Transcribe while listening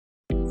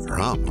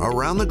from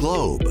around the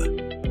globe.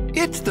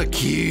 It's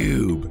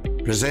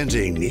theCUBE,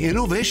 presenting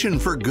Innovation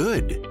for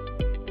Good.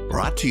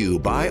 Brought to you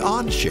by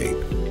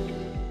Onshape.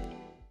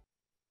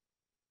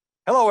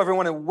 Hello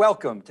everyone and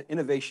welcome to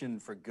Innovation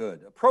for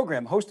Good, a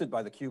program hosted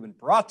by theCUBE and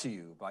brought to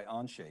you by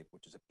Onshape,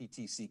 which is a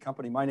PTC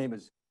company. My name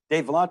is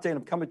Dave Vellante and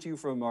I'm coming to you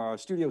from our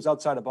studios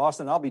outside of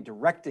Boston. I'll be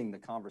directing the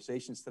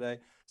conversations today.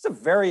 It's a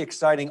very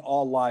exciting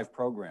all live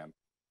program.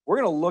 We're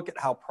going to look at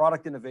how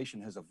product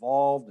innovation has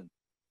evolved and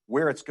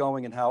where it's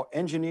going and how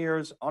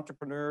engineers,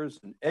 entrepreneurs,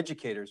 and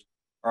educators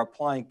are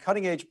applying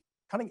cutting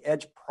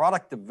edge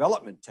product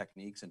development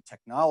techniques and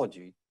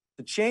technology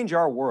to change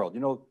our world. You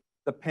know,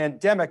 the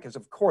pandemic has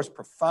of course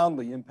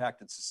profoundly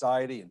impacted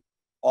society and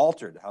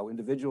altered how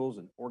individuals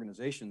and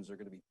organizations are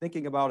going to be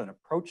thinking about and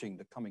approaching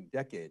the coming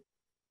decade.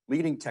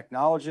 Leading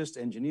technologists,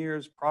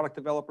 engineers, product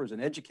developers,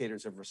 and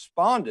educators have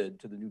responded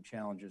to the new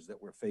challenges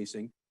that we're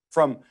facing,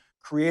 from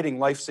creating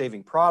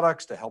life-saving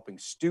products to helping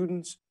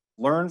students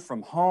learn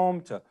from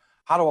home to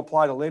how to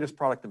apply the latest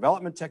product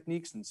development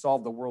techniques and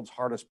solve the world's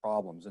hardest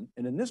problems. And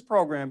in this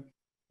program,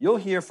 you'll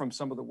hear from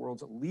some of the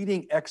world's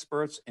leading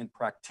experts and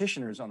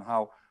practitioners on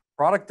how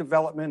product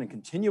development and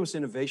continuous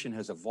innovation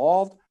has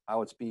evolved,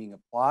 how it's being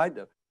applied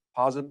to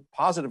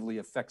positively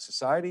affect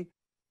society,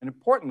 and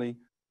importantly,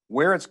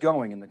 where it's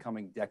going in the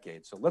coming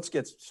decade. So let's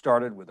get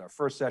started with our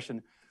first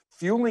session,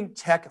 Fueling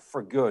Tech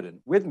for Good. And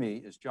with me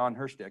is Jon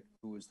Hrschtick,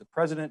 who is the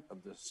president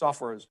of the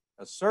Software as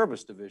a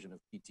Service division of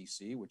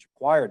PTC, which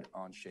acquired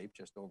Onshape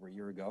just over a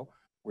year ago,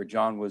 where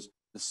Jon was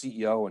the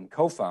CEO and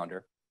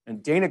co-founder.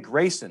 And Dayna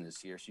Grayson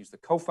is here. She's the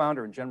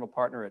co-founder and general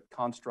partner at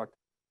Construct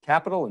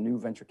Capital, a new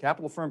venture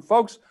capital firm.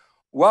 Folks,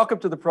 welcome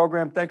to the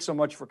program. Thanks so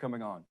much for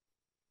coming on.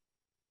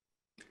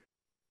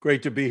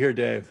 Great to be here,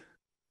 Dave.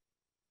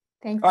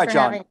 Thanks All right, for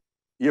Jon. having.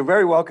 You're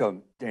very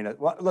welcome, Dayna.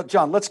 Well, look,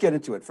 Jon, let's get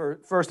into it.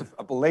 First,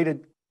 a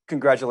belated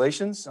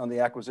congratulations on the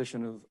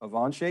acquisition of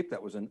Onshape.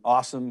 That was an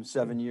awesome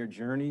 7-year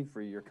journey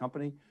for your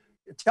company.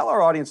 Tell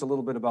our audience a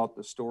little bit about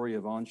the story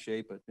of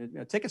Onshape,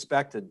 but take us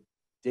back to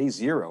day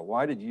zero.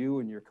 Why did you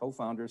and your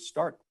co-founders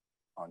start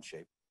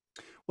Onshape?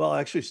 Well, I'll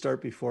actually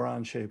start before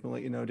Onshape and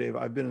let you know, Dave,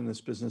 I've been in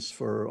this business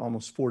for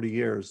almost 40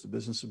 years, the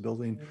business of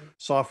building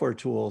software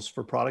tools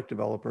for product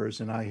developers.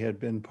 And I had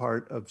been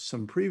part of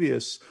some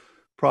previous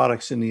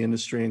products in the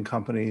industry and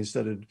companies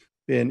that had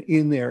been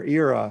in their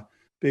era,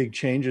 big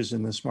changes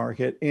in this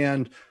market.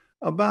 And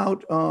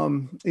about, a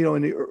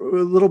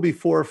little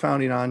before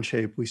founding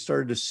Onshape, we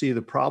started to see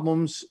the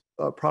problems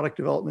product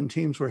development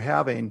teams were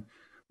having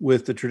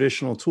with the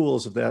traditional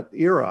tools of that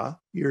era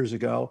years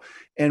ago.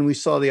 And we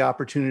saw the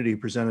opportunity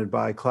presented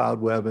by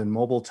cloud, web, and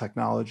mobile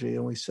technology.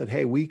 And we said,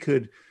 hey, we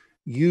could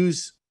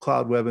use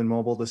cloud, web, and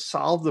mobile to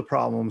solve the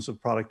problems of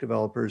product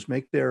developers,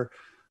 make their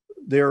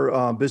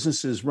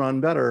businesses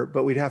run better,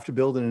 but we'd have to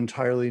build an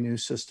entirely new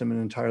system,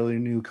 an entirely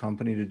new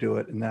company to do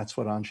it. And that's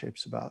what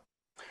Onshape's about.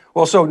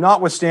 Well, so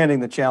notwithstanding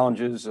the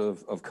challenges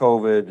of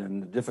COVID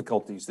and the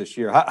difficulties this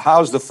year,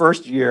 how's the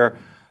first year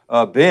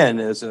been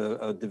as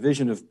a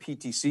division of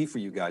PTC for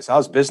you guys?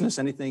 How's business?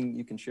 Anything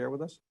you can share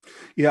with us?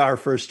 Yeah, our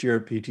first year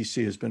at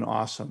PTC has been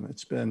awesome.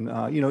 It's been,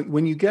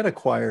 when you get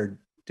acquired,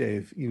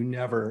 Dave, you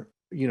never,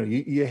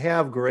 you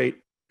have great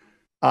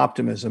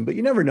optimism, but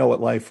you never know what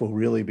life will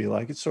really be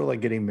like. It's sort of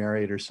like getting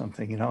married or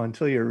something,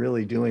 until you're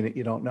really doing it,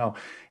 you don't know.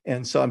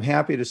 And so I'm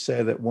happy to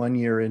say that 1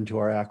 year into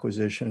our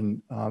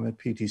acquisition at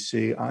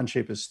PTC,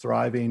 Onshape is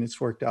thriving. It's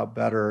worked out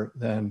better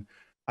than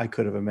I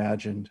could have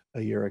imagined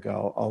a year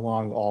ago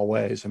along all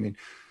ways. I mean,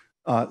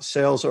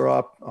 sales are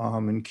up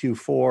in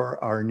Q4.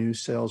 Our new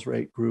sales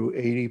rate grew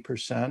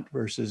 80%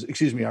 versus,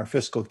 our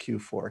fiscal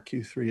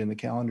Q3 in the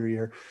calendar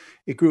year.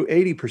 It grew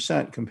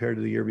 80% compared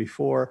to the year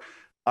before.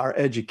 Our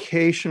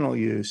educational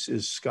use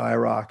is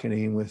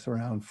skyrocketing with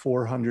around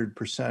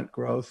 400%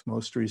 growth,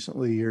 most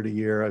recently year to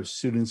year, of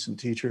students and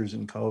teachers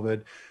in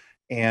COVID.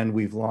 And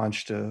we've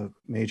launched a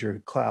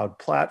major cloud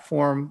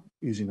platform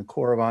using the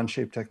core of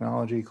Onshape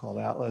technology called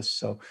Atlas.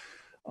 So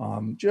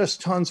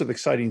just tons of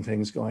exciting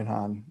things going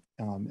on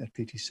at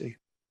PTC.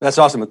 That's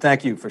awesome. And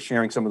thank you for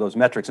sharing some of those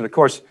metrics. And of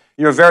course,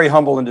 you're a very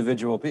humble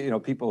individual.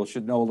 People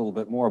should know a little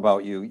bit more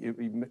about you.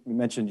 You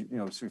mentioned,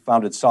 so you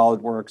founded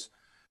SolidWorks,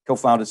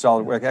 co-founded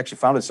SolidWorks, actually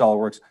founded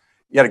SolidWorks.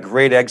 You had a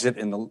great exit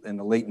in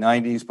the late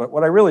 90s. But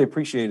what I really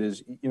appreciate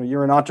is,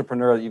 you're an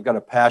entrepreneur. You've got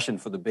a passion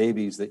for the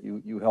babies that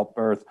you helped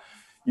birth.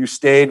 You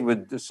stayed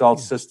with Dassault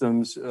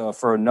Systems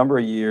for a number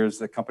of years,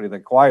 the company that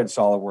acquired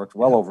SolidWorks,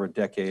 well over a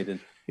decade.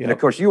 And of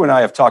course, you and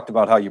I have talked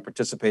about how you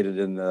participated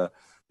in the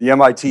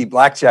MIT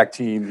blackjack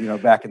team,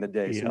 back in the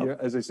day. So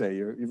as I say,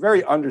 you're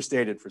very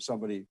understated for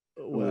somebody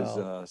who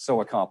is so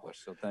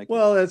accomplished. So thank you.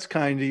 Well, that's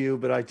kind to you,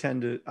 but I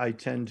tend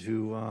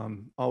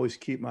to always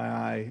keep my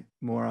eye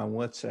more on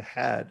what's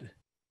ahead,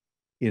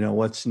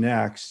 what's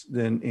next.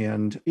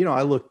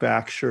 I look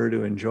back, sure,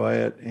 to enjoy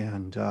it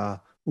and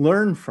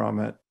learn from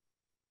it.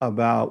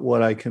 about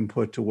what I can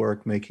put to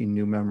work, making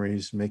new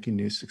memories, making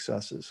new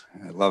successes.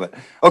 I love it.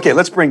 Okay,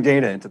 let's bring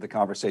Dayna into the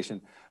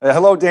conversation.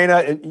 Hello,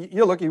 Dayna.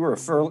 You were a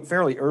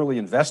fairly early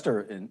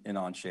investor in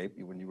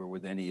Onshape when you were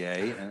with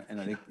NEA,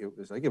 and I think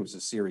it was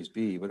a Series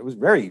B, but it was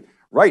very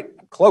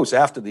close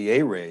after the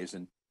A raise,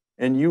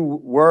 and you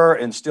were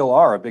and still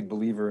are a big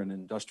believer in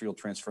industrial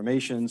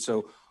transformation.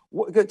 So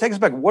take us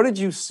back. What did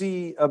you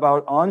see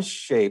about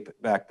Onshape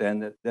back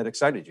then that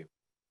excited you?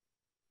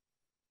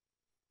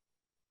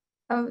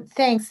 Oh,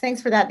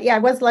 thanks for that. Yeah, I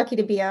was lucky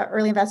to be an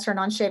early investor in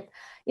Onshape.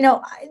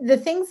 The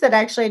things that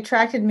actually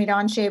attracted me to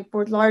Onshape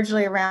were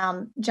largely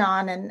around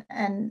Jon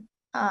and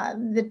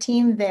the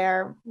team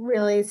there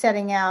really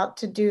setting out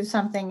to do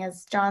something,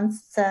 as Jon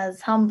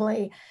says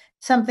humbly,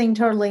 something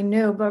totally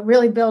new, but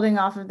really building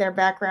off of their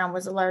background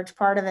was a large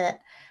part of it.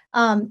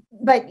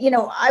 But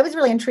I was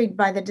really intrigued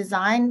by the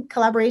design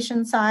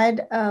collaboration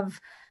side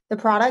of the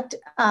product.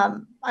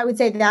 I would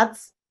say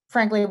that's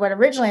frankly what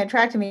originally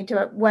attracted me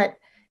to it. What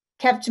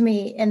kept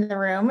me in the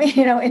room,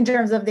 in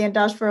terms of the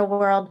industrial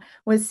world,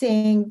 was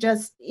seeing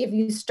just if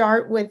you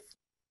start with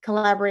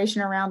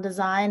collaboration around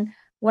design,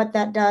 what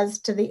that does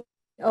to the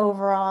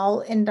overall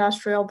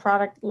industrial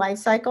product life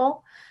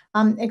cycle,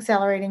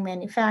 accelerating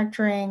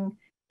manufacturing,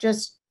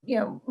 just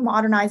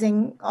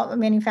modernizing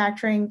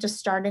manufacturing, just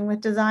starting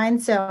with design.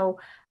 So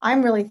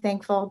I'm really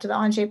thankful to the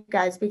Onshape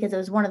guys because it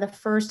was one of the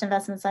first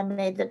investments I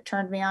made that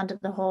turned me on to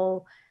the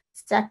whole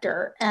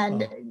sector.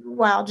 And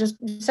wow, just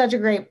such a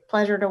great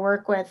pleasure to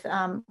work with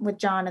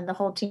Jon and the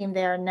whole team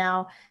there, and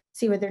now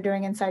see what they're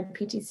doing inside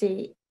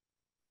PTC.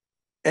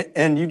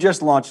 And you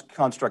just launched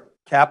Construct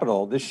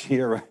Capital this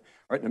year,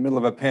 right in the middle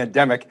of a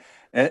pandemic,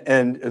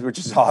 and which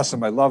is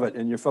awesome. I love it.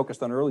 And you're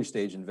focused on early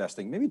stage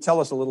investing. Maybe tell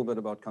us a little bit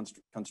about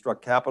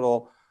Construct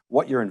Capital,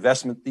 what your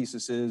investment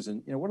thesis is,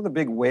 and what are the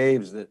big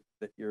waves that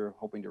you're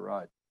hoping to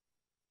ride?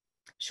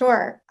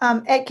 Sure.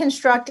 At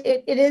Construct,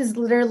 it is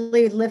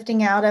literally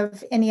lifting out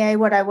of NEA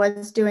what I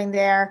was doing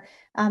there.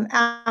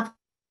 After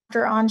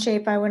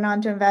Onshape, I went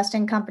on to invest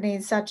in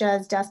companies such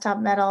as Desktop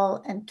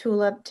Metal and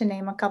Tulip, to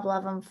name a couple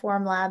of them.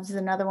 Formlabs is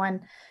another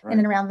one, right, in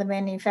and around the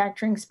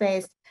manufacturing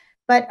space.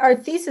 But our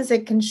thesis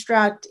at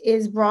Construct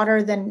is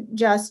broader than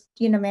just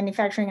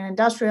manufacturing and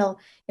industrial.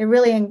 It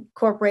really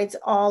incorporates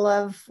all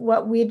of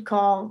what we'd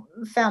call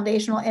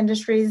foundational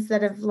industries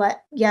that have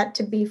yet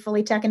to be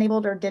fully tech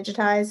enabled or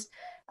digitized.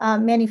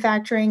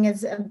 Manufacturing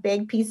is a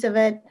big piece of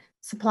it.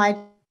 Supply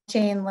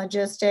chain,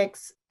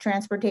 logistics,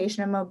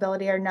 transportation, and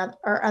mobility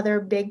are other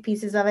big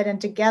pieces of it. And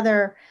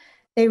together,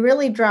 they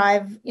really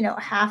drive,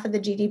 half of the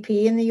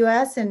GDP in the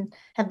U.S. and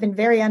have been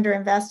very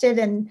underinvested,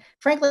 and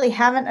frankly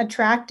haven't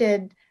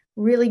attracted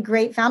really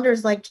great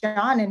founders like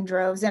Jon in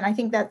droves. And I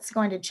think that's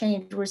going to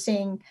change. We're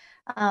seeing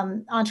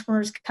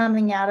entrepreneurs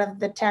coming out of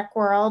the tech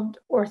world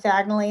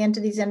orthogonally into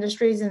these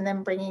industries and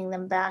then bringing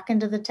them back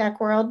into the tech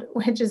world,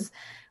 which is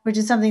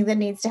something that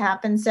needs to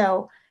happen.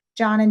 So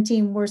Jon and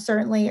team were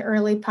certainly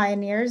early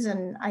pioneers.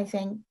 And I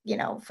think,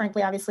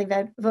 frankly, obviously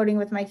voting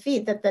with my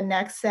feet that the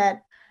next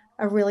set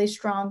of really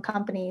strong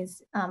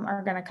companies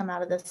are going to come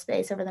out of this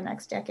space over the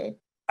next decade.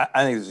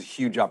 I think there's a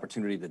huge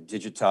opportunity to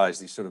digitize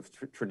these sort of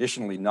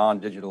traditionally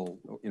non-digital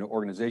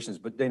organizations.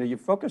 But Dayna, you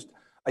focused,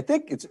 I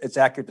think it's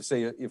accurate to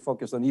say you're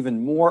focused on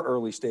even more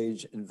early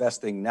stage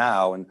investing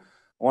now. And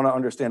I want to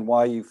understand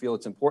why you feel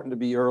it's important to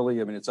be early.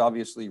 I mean, it's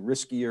obviously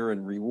riskier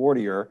and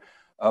rewardier.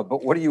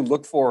 But what do you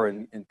look for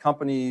in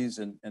companies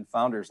and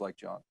founders like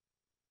Jon?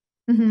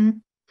 Mm-hmm.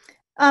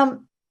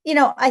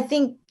 I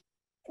think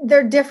there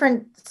are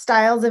different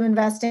styles of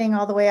investing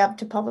all the way up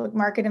to public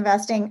market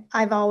investing.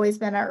 I've always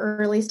been an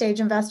early stage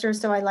investor,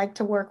 so I like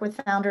to work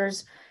with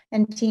founders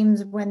and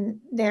teams when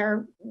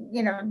they're,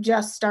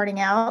 just starting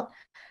out.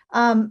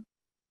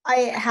 I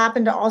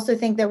happen to also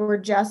think that we're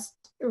just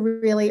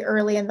really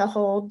early in the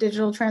whole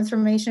digital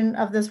transformation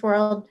of this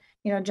world.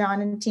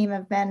 Jon and team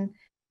have been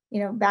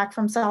back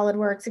from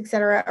SolidWorks, et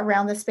cetera,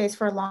 around this space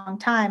for a long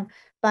time.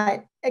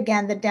 But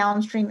again, the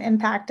downstream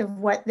impact of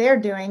what they're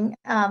doing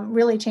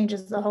really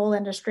changes the whole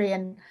industry.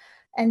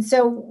 And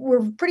so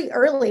we're pretty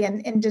early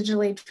in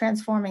digitally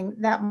transforming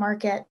that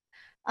market.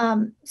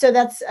 So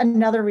that's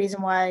another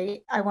reason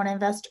why I want to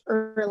invest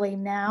early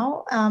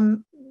now,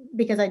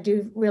 because I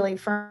do really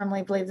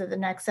firmly believe that the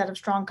next set of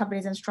strong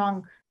companies and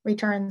strong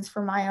returns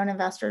for my own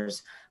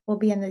investors will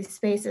be in these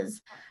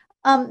spaces.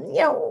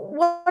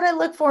 What I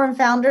look for in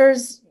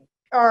founders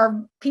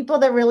are people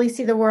that really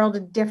see the world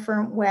a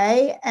different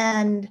way.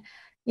 And,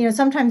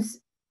 sometimes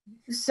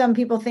some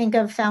people think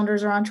of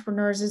founders or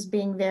entrepreneurs as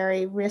being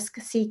very risk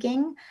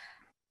seeking.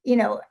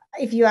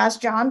 If you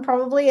ask Jon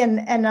probably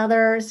and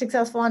other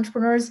successful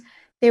entrepreneurs,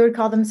 they would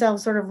call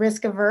themselves sort of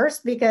risk averse,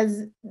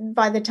 because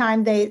by the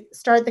time they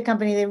start the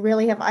company, they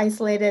really have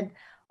isolated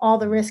all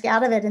the risk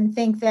out of it and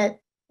think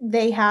that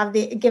they have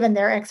given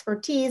their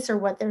expertise or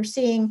what they're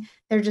seeing,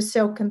 they're just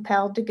so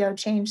compelled to go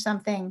change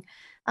something.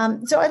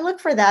 So I look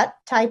for that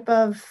type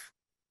of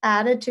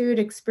attitude,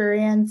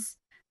 experience.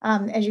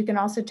 As you can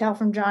also tell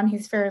from Jon,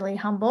 he's fairly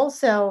humble.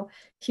 So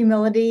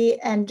humility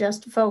and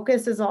just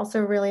focus is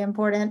also really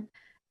important.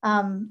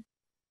 Got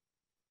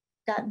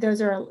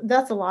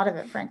that's a lot of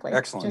it, frankly.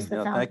 Excellent. Just the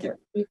Yeah, thank you.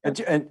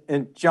 founder.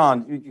 And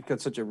John, you've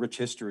got such a rich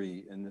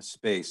history in this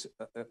space.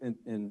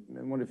 And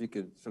I wonder if you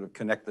could sort of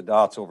connect the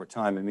dots over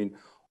time. I mean,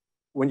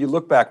 when you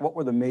look back, what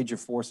were the major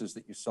forces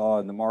that you saw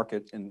in the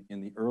market in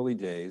the early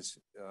days,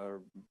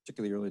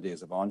 particularly early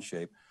days of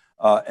Onshape?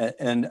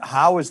 And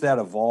how has that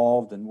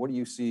evolved, and what are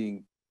you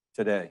seeing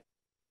today?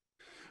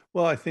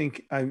 Well, I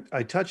think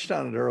I touched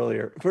on it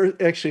earlier.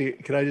 First, actually,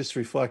 can I just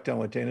reflect on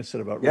what Dayna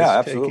said about Yeah,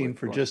 risk absolutely. taking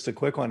for just a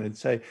quick one and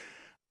say,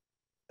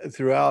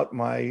 throughout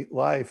my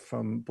life,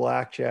 from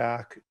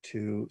blackjack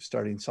to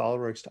starting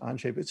SolidWorks to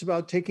Onshape, it's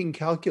about taking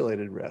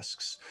calculated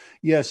risks.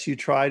 Yes, you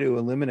try to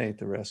eliminate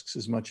the risks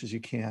as much as you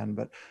can,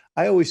 but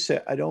I always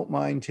say I don't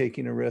mind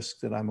taking a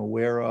risk that I'm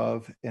aware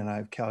of and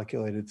I've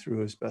calculated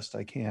through as best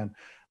I can.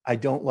 I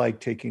don't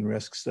like taking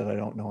risks that I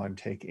don't know I'm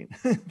taking.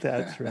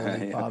 That's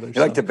really bothersome.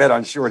 You like to bet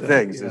on sure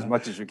things as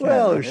much as you can.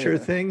 Well, or sure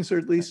things, or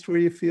at least where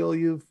you feel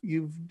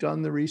you've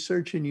done the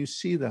research and you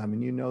see them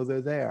and you know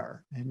they're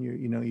there, and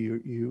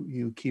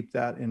you keep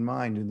that in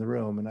mind in the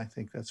room, and I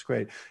think that's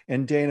great.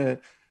 And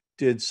Dayna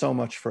did so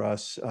much for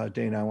us.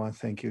 Dayna, I want to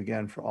thank you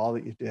again for all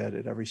that you did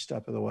at every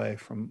step of the way,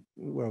 from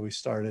where we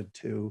started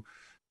to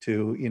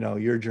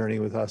your journey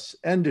with us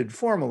ended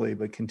formally,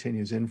 but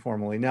continues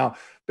informally. Now,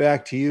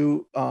 back to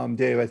you,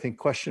 Dave. I think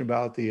question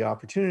about the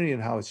opportunity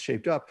and how it's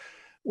shaped up.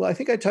 Well, I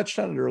think I touched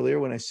on it earlier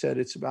when I said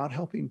it's about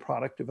helping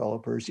product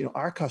developers.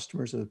 Our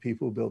customers are the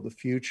people who build the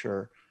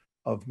future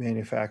of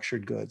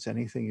manufactured goods.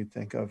 Anything you'd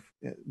think of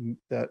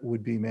that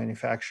would be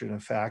manufactured in a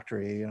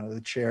factory,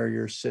 the chair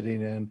you're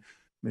sitting in,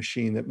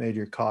 machine that made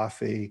your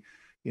coffee,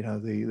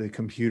 the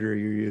computer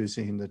you're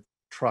using, the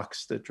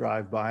trucks that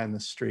drive by on the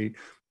street,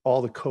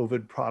 all the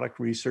COVID product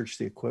research,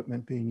 the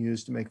equipment being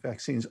used to make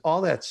vaccines, all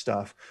that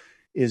stuff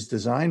is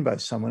designed by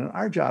someone. And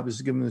our job is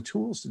to give them the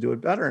tools to do it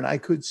better. And I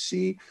could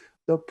see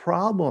the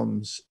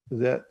problems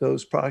that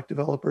those product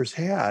developers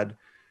had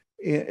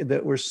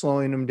that were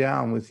slowing them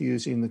down with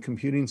using the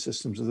computing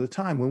systems of the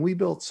time. When we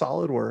built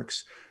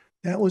SolidWorks,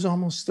 that was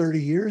almost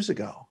 30 years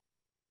ago.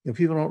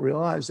 People don't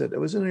realize that it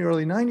was in the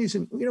early 90s.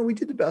 And, we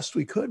did the best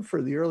we could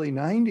for the early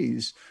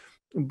 90s.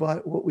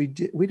 But what we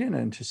didn't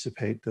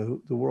anticipate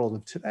the world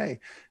of today.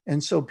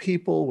 And so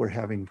people were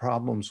having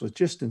problems with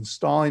just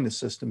installing the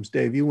systems.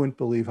 Dave, you wouldn't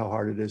believe how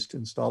hard it is to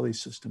install these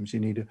systems.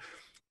 You need to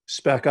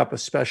spec up a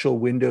special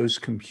Windows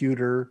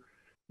computer,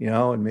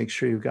 and make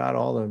sure you've got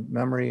all the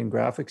memory and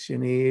graphics you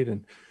need.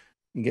 And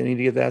you need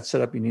to get that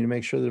set up. You need to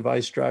make sure the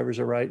device drivers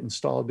are right,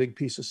 install a big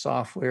piece of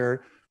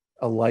software,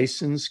 a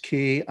license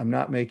key. I'm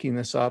not making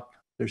this up.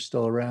 They're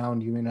still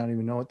around. You may not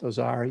even know what those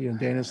are.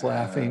 Dayna's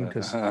laughing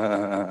because,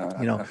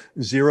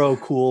 zero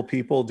cool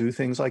people do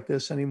things like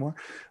this anymore.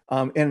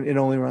 And it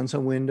only runs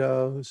on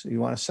Windows. You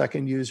want a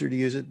second user to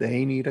use it.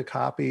 They need a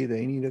copy.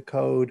 They need a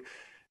code.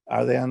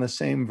 Are they on the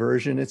same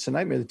version? It's a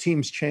nightmare. The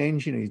teams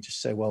change. You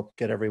just say, well,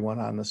 get everyone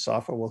on the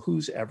software. Well,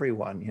 who's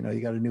everyone? You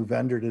got a new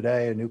vendor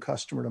today, a new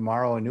customer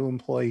tomorrow, a new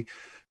employee.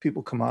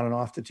 People come on and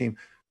off the team.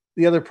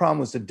 The other problem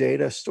was the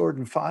data stored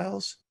in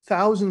files,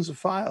 thousands of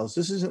files.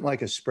 This isn't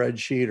like a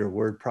spreadsheet or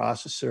word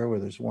processor where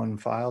there's one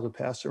file to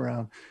pass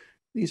around.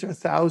 These are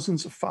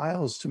thousands of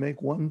files to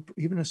make one,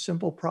 even a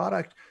simple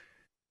product.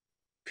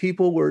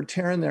 People were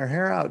tearing their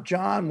hair out.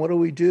 John, what do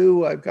we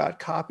do? I've got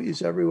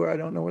copies everywhere. I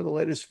don't know where the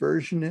latest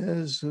version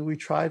is. We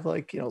tried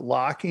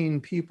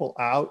locking people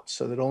out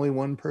so that only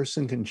one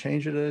person can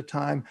change it at a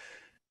time.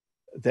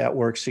 That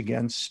works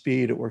against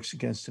speed. It works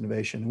against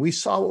innovation. We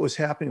saw what was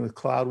happening with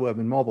cloud, web,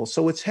 and mobile.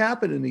 So what's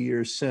happened in the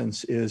years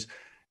since is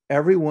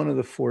every one of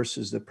the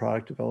forces that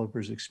product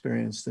developers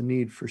experience, the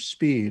need for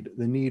speed,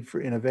 the need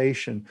for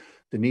innovation,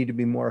 the need to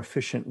be more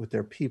efficient with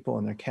their people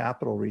and their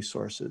capital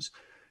resources,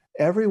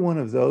 every one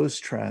of those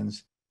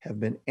trends have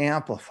been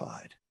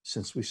amplified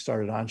since we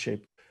started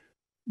Onshape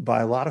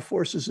by a lot of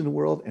forces in the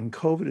world, and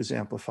COVID has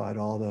amplified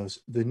all those.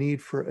 The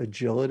need for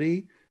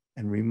agility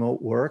and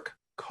remote work,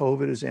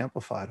 COVID has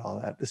amplified all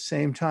that. At the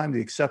same time,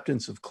 the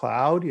acceptance of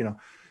cloud, a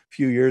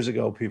few years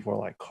ago, people were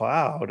like,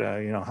 cloud,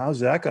 how's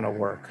that going to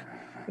work?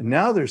 And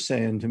now they're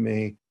saying to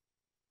me,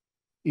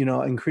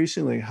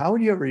 increasingly, how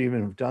would you ever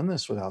even have done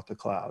this without the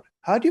cloud?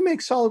 How do you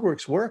make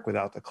SolidWorks work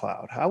without the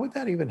cloud? How would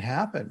that even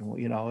happen?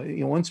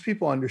 Once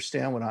people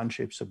understand what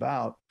Onshape's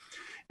about,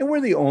 and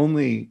we're the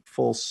only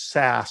full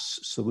SaaS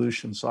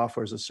solution,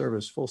 software as a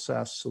service, full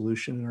SaaS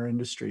solution in our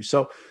industry.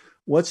 So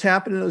what's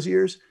happened in those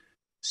years?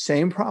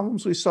 Same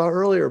problems we saw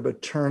earlier,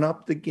 but turn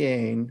up the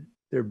gain.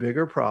 They're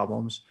bigger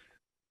problems.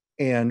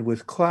 And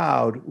with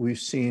cloud, we've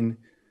seen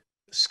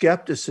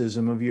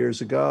skepticism of years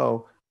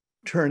ago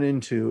turn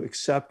into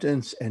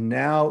acceptance and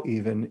now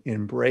even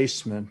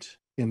embracement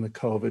in the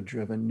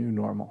COVID-driven new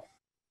normal.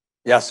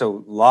 Yeah,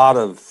 so a lot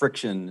of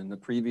friction in the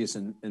previous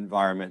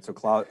environment. So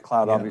cloud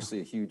obviously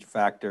a huge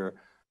factor.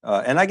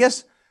 And I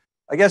guess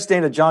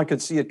Dayna, John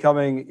could see it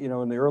coming,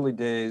 in the early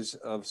days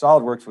of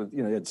SolidWorks with,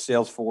 you had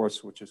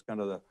Salesforce, which is kind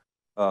of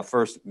the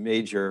first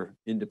major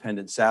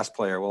independent SaaS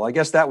player. Well, I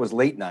guess that was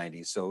late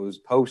 90s. So it was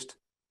post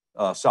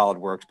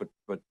SolidWorks,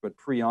 but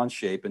pre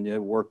Onshape,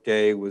 and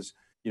Workday was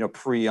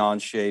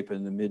pre-Onshape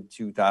in the mid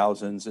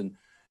 2000s,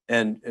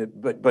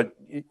 but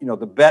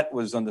the bet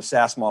was on the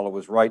SaaS model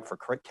was right for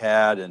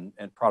CAD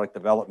and product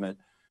development,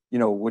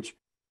 which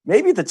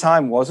maybe at the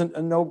time wasn't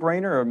a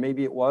no-brainer, or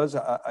maybe it was.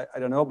 I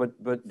don't know.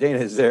 But Dayna,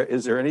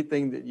 is there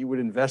anything that you would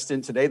invest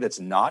in today that's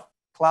not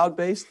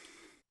cloud-based?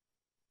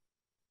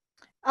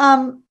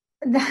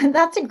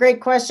 That's a great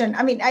question.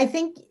 I mean, I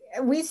think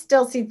we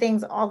still see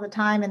things all the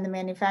time in the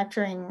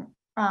manufacturing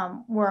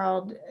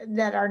world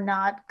that are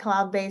not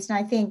cloud-based. And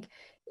I think,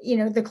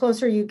 the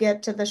closer you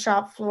get to the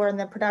shop floor and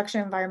the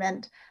production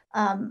environment,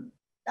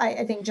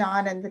 I think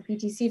Jon and the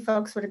PTC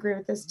folks would agree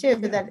with this too,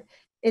 but that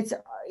it's,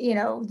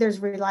 there's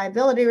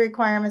reliability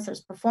requirements,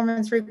 there's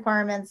performance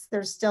requirements,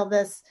 there's still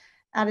this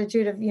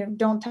attitude of,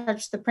 don't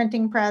touch the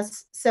printing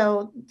press.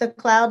 So the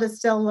cloud is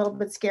still a little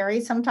bit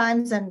scary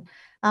sometimes. And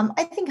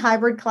I think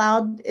hybrid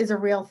cloud is a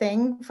real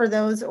thing for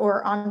those,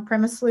 or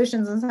on-premise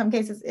solutions in some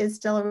cases is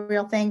still a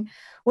real thing.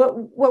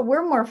 What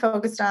we're more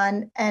focused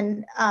on,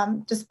 and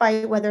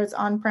despite whether it's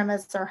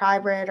on-premise or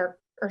hybrid or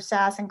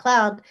SaaS and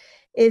cloud,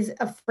 is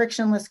a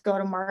frictionless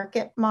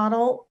go-to-market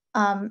model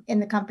in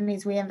the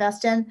companies we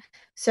invest in.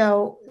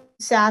 So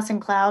SaaS and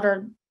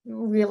cloud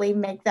really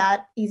make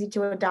that easy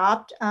to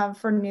adopt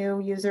for new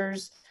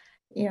users,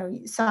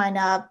 sign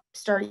up,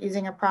 start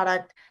using a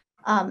product.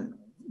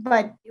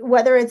 But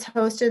whether it's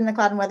hosted in the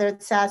cloud and whether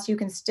it's SaaS, you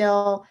can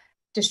still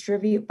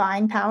distribute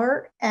buying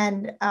power.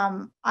 And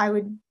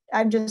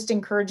I'm just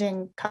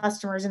encouraging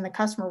customers in the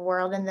customer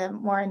world, in the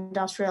more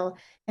industrial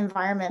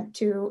environment,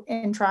 to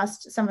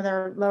entrust some of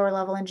their lower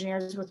level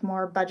engineers with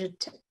more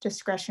budget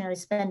discretionary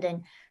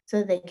spending so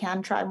that they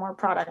can try more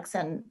products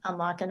and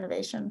unlock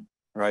innovation.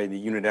 Right, the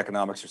unit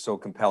economics are so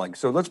compelling.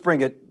 So let's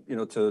bring it,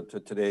 to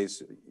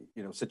today's,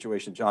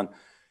 situation, Jon.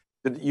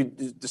 You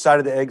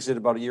decided to exit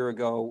about a year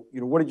ago.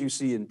 What did you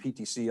see in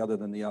PTC other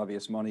than the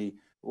obvious money?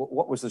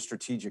 What was the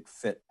strategic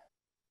fit?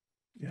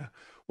 Yeah.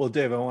 Well,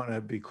 Dave, I want to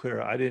be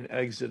clear. I didn't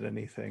exit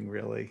anything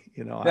really.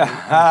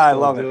 I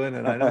love it.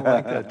 And I don't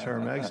like that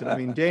term exit. I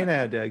mean, Dayna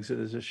had to exit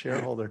as a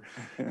shareholder.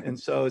 And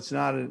so it's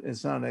not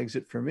an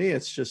exit for me.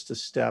 It's just a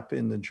step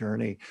in the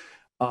journey.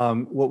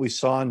 What we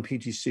saw in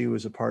PTC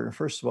was a partner,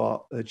 first of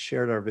all, that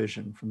shared our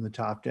vision from the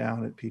top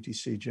down at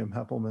PTC. Jim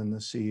Heppelman, the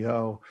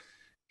CEO,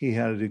 he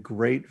had a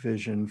great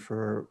vision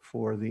for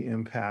the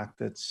impact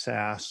that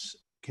SaaS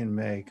can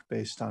make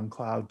based on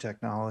cloud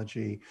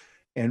technology.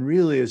 And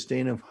really, as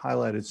Dayna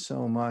highlighted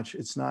so much,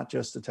 it's not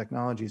just the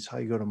technology, it's how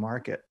you go to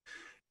market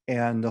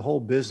and the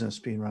whole business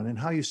being run and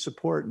how you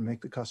support and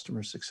make the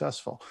customer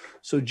successful.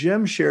 So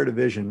Jim shared a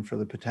vision for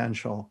the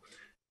potential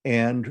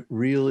and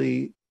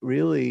really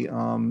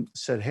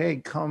said, hey,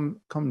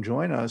 come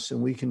join us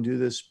and we can do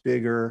this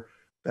bigger,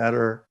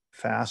 better,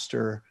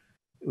 faster.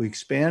 We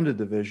expanded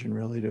the vision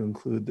really to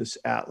include this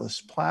Atlas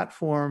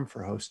platform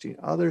for hosting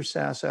other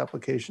SaaS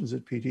applications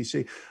at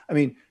PTC. I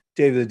mean,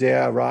 Dave, the day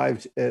I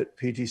arrived at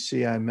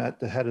PTC, I met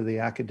the head of the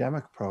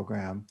academic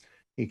program.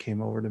 He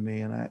came over to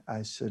me and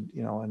I said,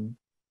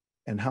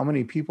 and how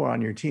many people are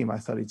on your team? I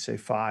thought he'd say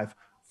 5,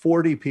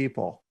 40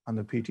 people on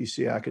the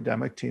PTC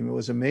academic team. It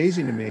was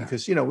amazing to me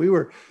because,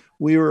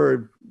 we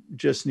were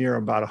just near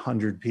about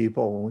 100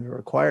 people when we were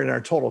acquired in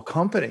our total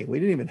company. We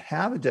didn't even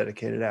have a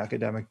dedicated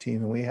academic team,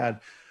 and we had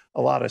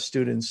a lot of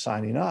students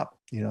signing up,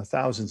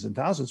 thousands and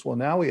thousands. Well,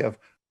 now we have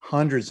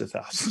hundreds of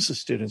thousands of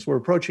students. We're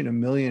approaching 1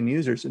 million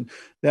users. And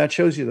that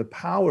shows you the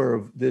power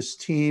of this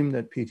team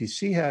that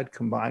PTC had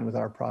combined with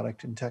our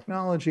product and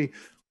technology.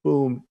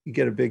 Boom, you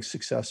get a big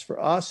success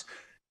for us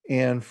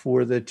and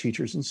for the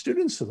teachers and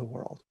students of the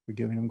world. We're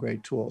giving them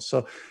great tools.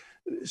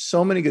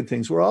 So many good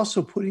things. We're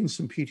also putting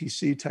some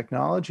PTC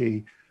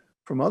technology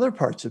from other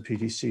parts of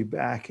PTC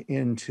back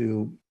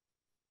into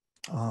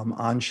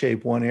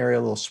Onshape. One area,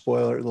 a little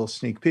spoiler, a little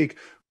sneak peek,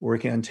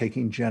 working on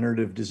taking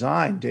generative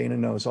design. Dayna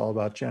knows all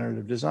about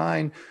generative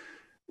design.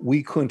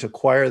 We couldn't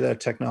acquire that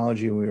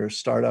technology. We were a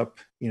startup,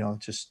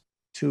 just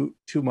too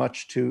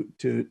much to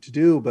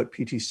do, but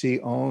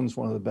PTC owns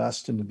one of the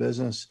best in the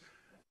business.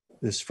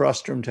 This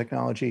Frustrum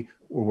technology,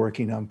 we're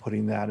working on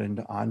putting that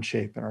into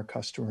Onshape, and our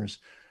customers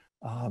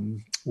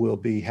will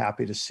be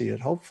happy to see it,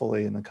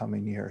 hopefully in the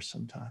coming year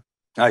sometime.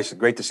 Nice,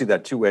 great to see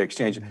that two-way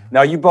exchange. Yeah.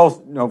 Now, you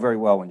both know very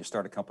well when you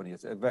start a company,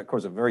 it's of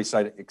course a very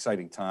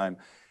exciting time.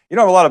 You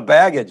don't have a lot of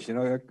baggage,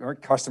 our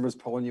customers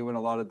pulling you in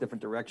a lot of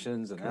different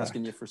directions and Correct.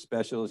 Asking you for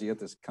specials. You get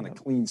this kind of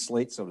clean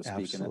slate, so to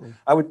speak. Absolutely. And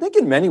I would think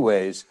in many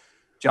ways,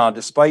 Jon,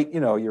 despite,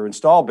 your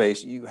install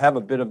base, you have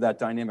a bit of that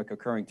dynamic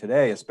occurring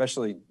today,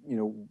 especially,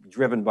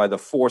 driven by the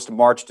forced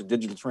march to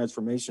digital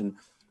transformation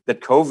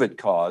that COVID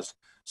caused.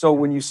 So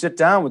when you sit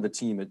down with the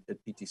team at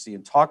PTC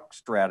and talk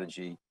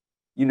strategy,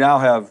 you now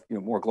have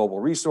more global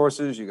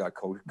resources. You got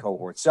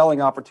cohort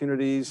selling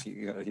opportunities.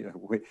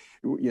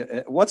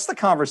 What's the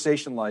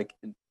conversation like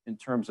in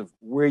terms of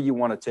where you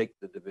want to take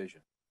the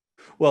division?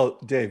 Well,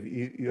 Dave,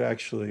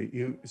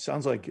 it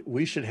sounds like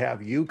we should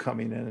have you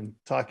coming in and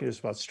talking to us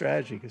about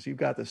strategy, because you've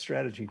got the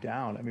strategy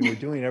down. I mean, we're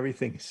doing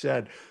everything you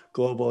said,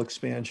 global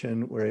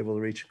expansion, we're able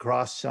to reach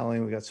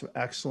cross-selling. We've got some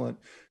excellent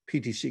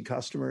PTC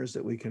customers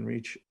that we can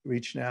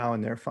reach now,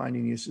 and they're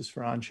finding uses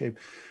for Onshape.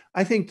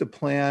 I think the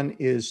plan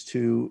is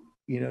to,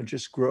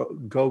 just go,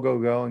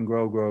 and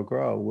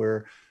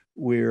grow.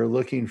 We're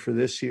looking for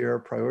this year,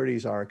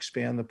 priorities are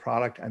expand the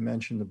product. I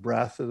mentioned the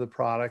breadth of the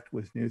product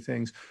with new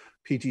things.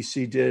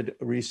 PTC did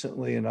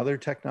recently another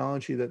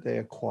technology that they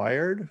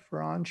acquired for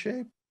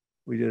Onshape.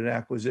 We did an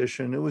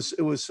acquisition. It was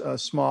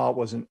small. It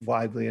wasn't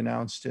widely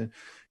announced in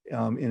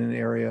an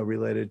area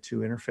related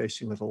to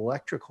interfacing with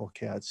electrical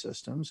CAD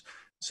systems.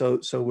 So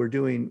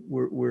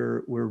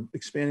we're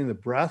expanding the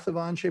breadth of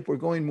Onshape. We're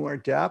going more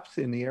depth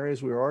in the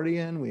areas we're already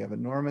in. We have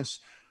enormous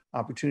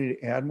opportunity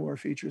to add more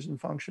features and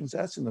functions.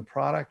 That's in the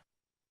product.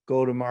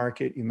 Go to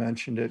market. You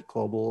mentioned it.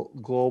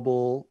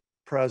 Global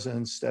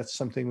presence. That's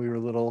something we were a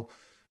little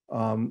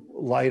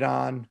light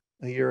on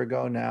a year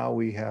ago. Now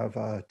we have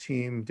a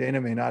team,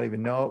 Dayna may not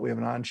even know it. We have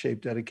an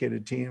Onshape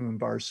dedicated team in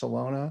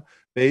Barcelona,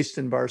 based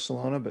in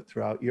Barcelona, but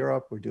throughout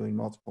Europe. We're doing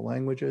multiple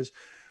languages.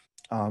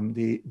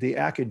 The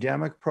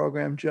academic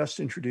program just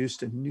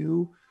introduced a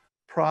new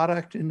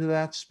product into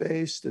that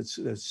space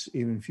that's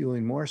even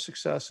fueling more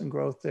success and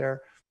growth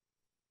there.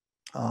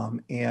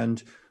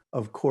 And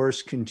of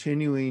course,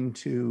 continuing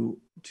to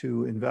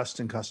invest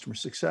in customer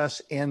success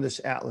and this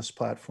Atlas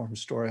platform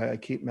story I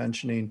keep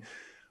mentioning.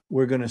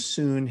 We're going to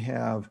soon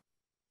have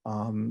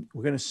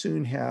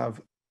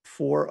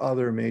 4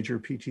 other major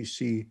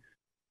PTC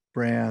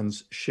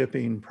brands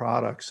shipping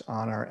products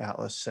on our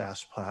Atlas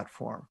SaaS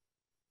platform.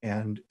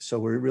 And so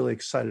we're really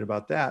excited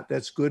about that.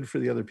 That's good for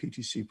the other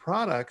PTC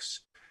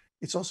products.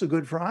 It's also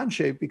good for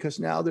Onshape, because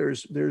now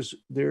there's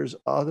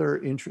other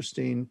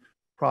interesting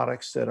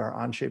products that our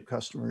Onshape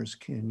customers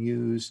can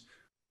use,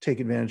 take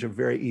advantage of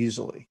very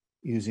easily,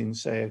 using,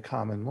 say, a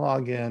common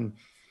login,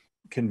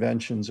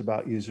 conventions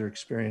about user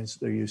experience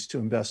they're used to,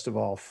 and best of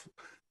all,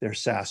 they're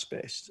SaaS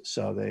based.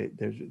 So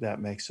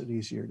that makes it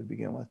easier to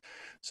begin with.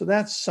 So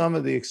that's some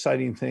of the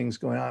exciting things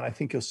going on. I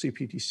think you'll see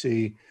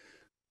PTC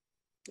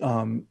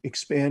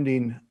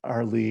expanding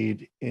our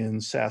lead in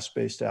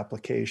SaaS-based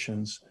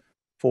applications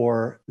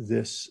for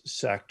this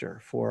sector,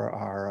 for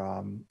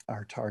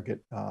our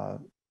target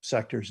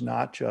sectors,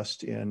 not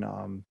just in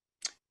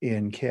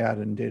CAD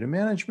and data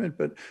management,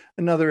 but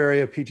another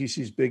area PTC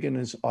is big in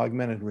is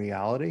augmented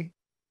reality.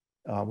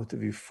 With the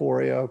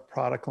Vuforia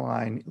product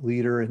line,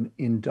 leader in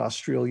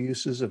industrial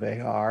uses of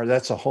AR.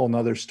 That's a whole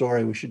nother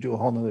story. We should do a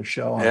whole nother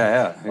show on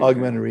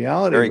augmented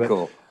reality. Very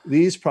cool.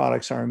 These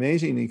products are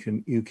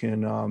amazing. You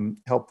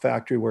can help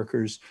factory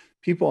workers,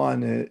 people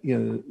on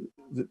the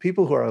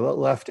people who are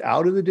left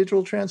out of the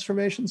digital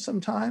transformation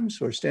sometimes,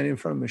 who are standing in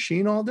front of a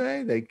machine all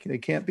day. They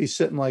can't be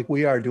sitting like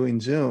we are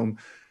doing Zoom.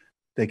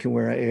 They can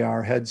wear an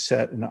AR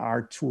headset, and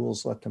our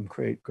tools let them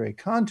create great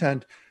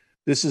content.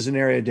 This is an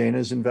area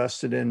Dayna's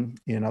invested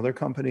in other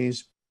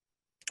companies.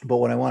 But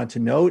what I wanted to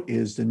note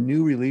is the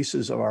new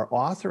releases of our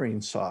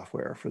authoring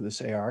software for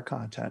this AR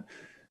content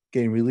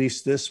getting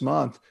released this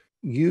month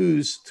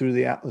use, through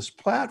the Atlas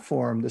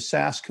platform, the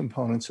SaaS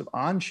components of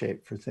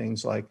Onshape for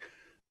things like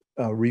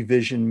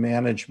revision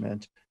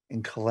management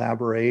and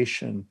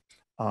collaboration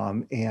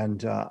and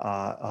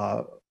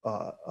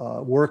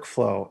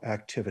workflow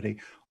activity.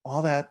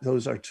 All that,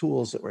 those are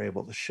tools that we're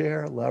able to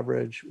share,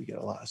 leverage. We get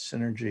a lot of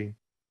synergy.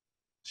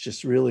 It's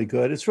just really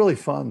good. It's really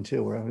fun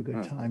too. We're having a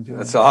good time doing it.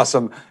 That's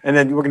awesome. And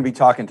then we're going to be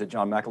talking to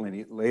John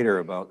McElhaney later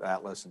about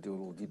Atlas and do a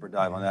little deeper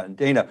dive on that. And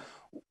Dayna,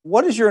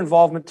 what is your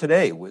involvement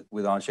today with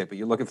Onshape? Are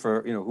you looking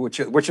for,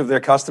 which of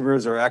their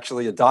customers are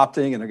actually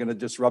adopting and are going to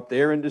disrupt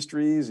their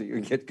industries?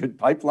 You get good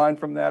pipeline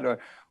from that, or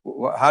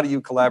how do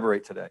you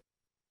collaborate today?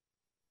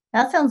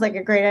 That sounds like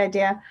a great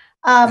idea.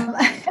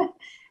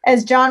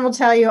 As John will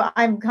tell you,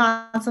 I'm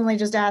constantly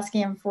just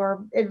asking him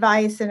for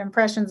advice and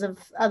impressions of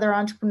other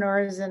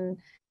entrepreneurs and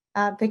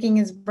picking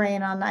his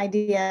brain on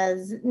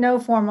ideas. No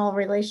formal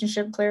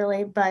relationship,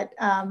 clearly, but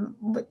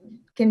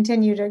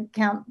continue to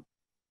count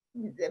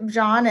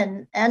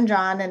John and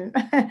John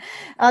and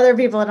other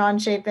people at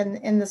Onshape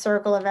in the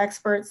circle of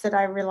experts that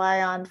I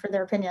rely on for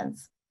their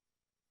opinions.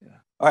 Yeah.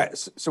 All right,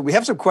 so we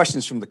have some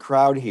questions from the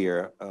crowd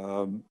here.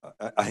 One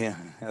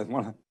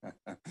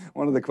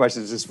of the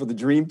questions is for the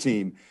dream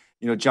team.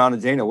 John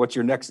and Dayna, what's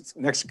your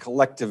next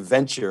collective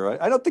venture?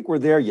 I don't think we're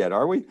there yet,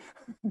 are we?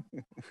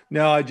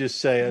 No, I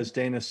just say, as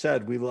Dayna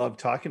said, we love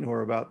talking to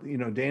her about,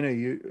 Dayna,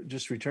 you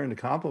just returned a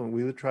compliment.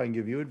 We would try and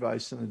give you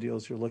advice on the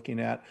deals you're looking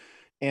at.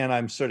 And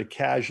I'm sort of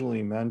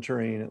casually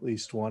mentoring at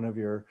least one of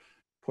your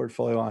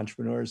portfolio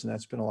entrepreneurs, and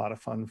that's been a lot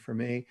of fun for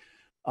me,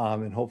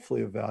 and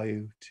hopefully of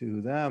value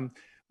to them.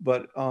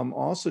 But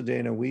also,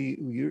 Dayna,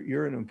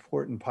 you're an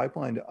important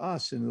pipeline to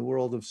us in the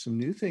world of some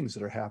new things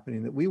that are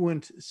happening that we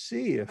wouldn't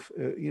see if,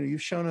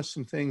 you've shown us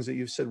some things that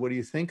you've said, what do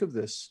you think of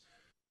this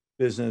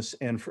business?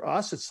 And for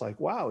us, it's like,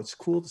 wow, it's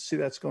cool to see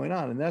that's going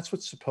on. And that's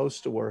what's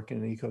supposed to work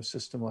in an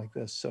ecosystem like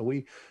this. So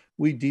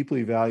we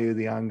deeply value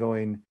the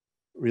ongoing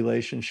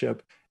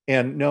relationship.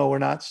 And no, we're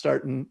not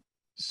starting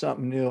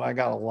something new. I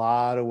got a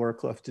lot of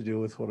work left to do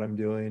with what I'm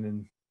doing,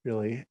 and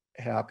really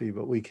happy,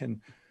 but we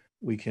can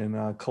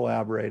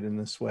collaborate in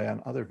this way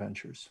on other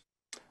ventures.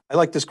 I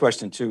like this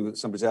question too.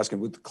 Somebody's asking,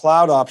 with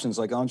cloud options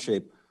like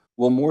Onshape,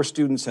 will more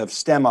students have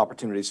STEM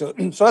opportunities? So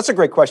that's a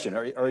great question.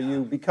 Are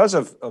you, because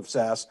of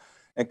SaaS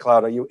and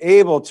cloud, are you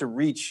able to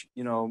reach,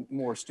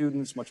 more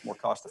students much more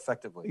cost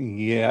effectively?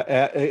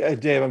 Yeah,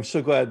 Dave, I'm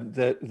so glad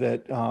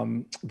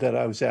that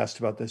I was asked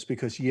about this,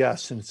 because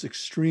yes, and it's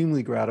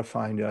extremely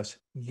gratifying to us.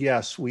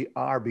 Yes, we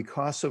are,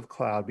 because of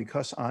cloud,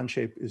 because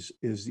Onshape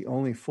is the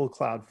only full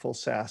cloud, full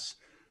SaaS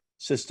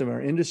system in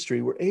our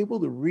industry. We're able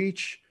to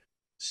reach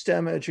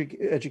STEM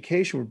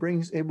education.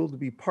 We're able to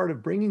be part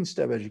of bringing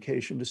STEM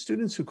education to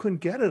students who couldn't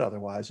get it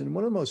otherwise. And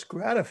one of the most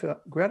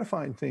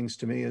gratifying things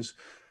to me is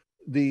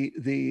the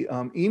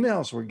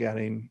emails we're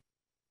getting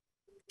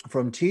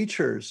from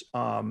teachers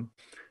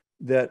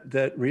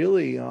that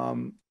really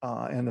and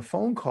the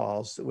phone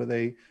calls where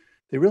they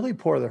really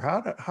pour their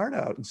heart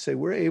out and say,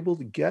 we're able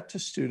to get to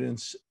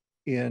students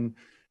in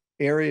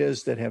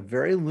areas that have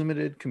very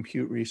limited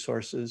compute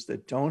resources,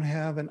 that don't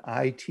have an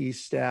IT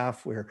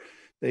staff, where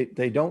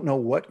they don't know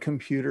what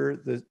computer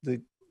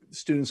the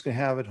students can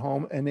have at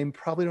home, and they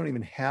probably don't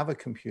even have a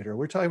computer.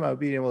 We're talking about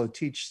being able to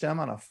teach STEM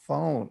on a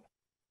phone,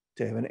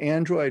 to have an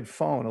Android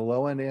phone, a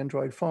low-end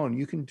Android phone.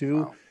 You can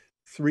do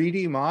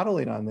 3D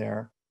modeling on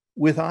there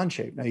with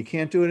Onshape. Now, you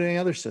can't do it in any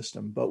other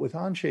system, but with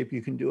Onshape,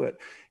 you can do it.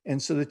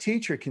 And so the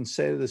teacher can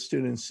say to the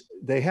students,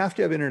 they have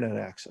to have internet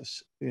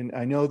access. And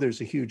I know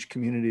there's a huge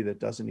community that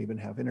doesn't even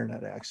have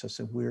internet access,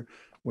 and we're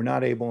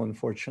not able,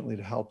 unfortunately,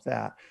 to help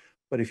that.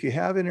 But if you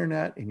have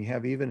internet and you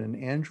have even an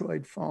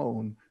Android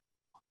phone,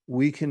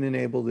 we can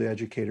enable the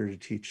educator to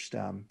teach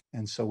STEM.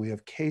 And so we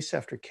have case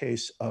after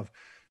case of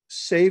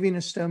saving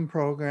a STEM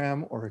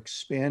program or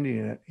expanding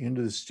it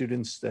into the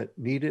students that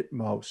need it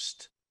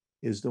most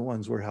is the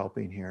ones we're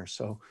helping here.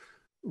 So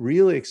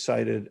really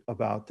excited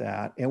about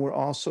that. And we're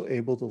also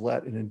able to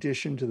let, in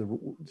addition to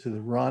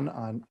the run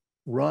on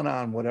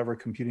whatever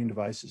computing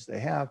devices they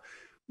have,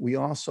 we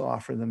also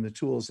offer them the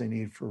tools they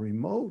need for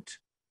remote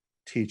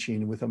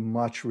teaching with a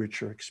much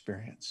richer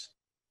experience.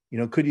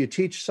 Could you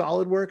teach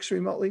SolidWorks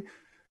remotely?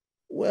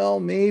 Well,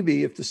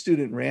 maybe if the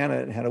student ran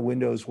it and had a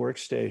Windows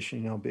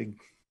workstation,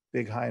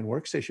 big high-end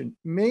workstation,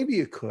 maybe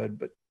you could,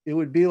 but it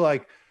would be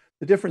like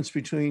the difference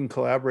between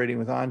collaborating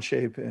with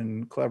Onshape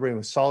and collaborating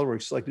with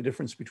SolidWorks, like the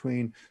difference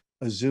between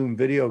a Zoom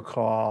video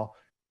call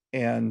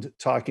and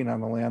talking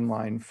on a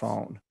landline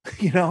phone.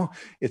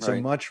 It's right.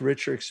 A much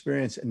richer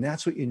experience, and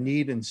that's what you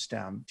need in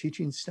STEM.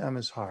 Teaching STEM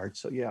is hard.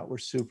 So yeah, we're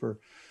super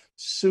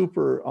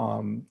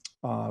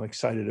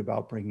excited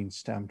about bringing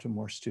STEM to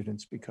more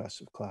students because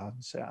of cloud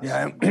and SaaS.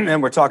 Yeah,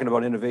 and we're talking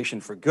about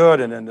innovation for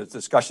good. And then the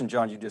discussion,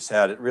 John, you just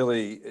had,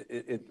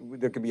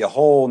 there could be a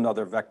whole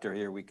nother vector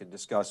here we could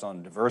discuss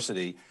on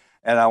diversity.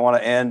 And I want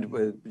to end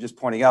with just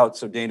pointing out,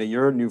 so Dayna,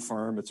 you're a new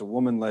firm. It's a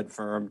woman-led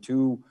firm,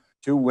 two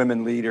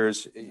women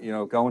leaders,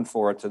 going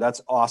for it. So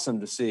that's awesome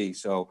to see.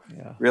 So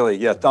really,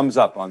 thumbs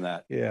up on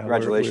that. Yeah,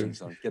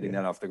 congratulations on getting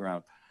that off the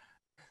ground.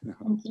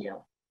 Thank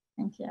you.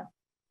 Thank you.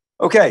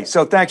 Okay,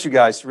 so thanks, you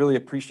guys. Really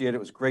appreciate it. It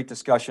was a great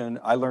discussion.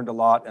 I learned a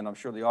lot, and I'm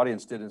sure the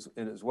audience did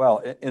as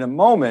well. In a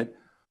moment,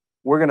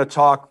 we're going to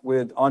talk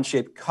with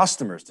Onshape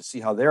customers to see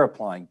how they're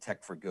applying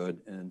tech for good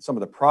and some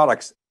of the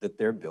products that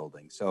they're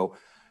building. So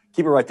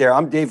keep it right there.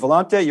 I'm Dave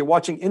Vellante. You're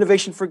watching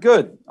Innovation for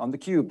Good on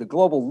theCUBE, the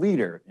global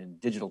leader in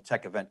digital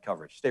tech event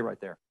coverage. Stay right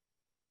there.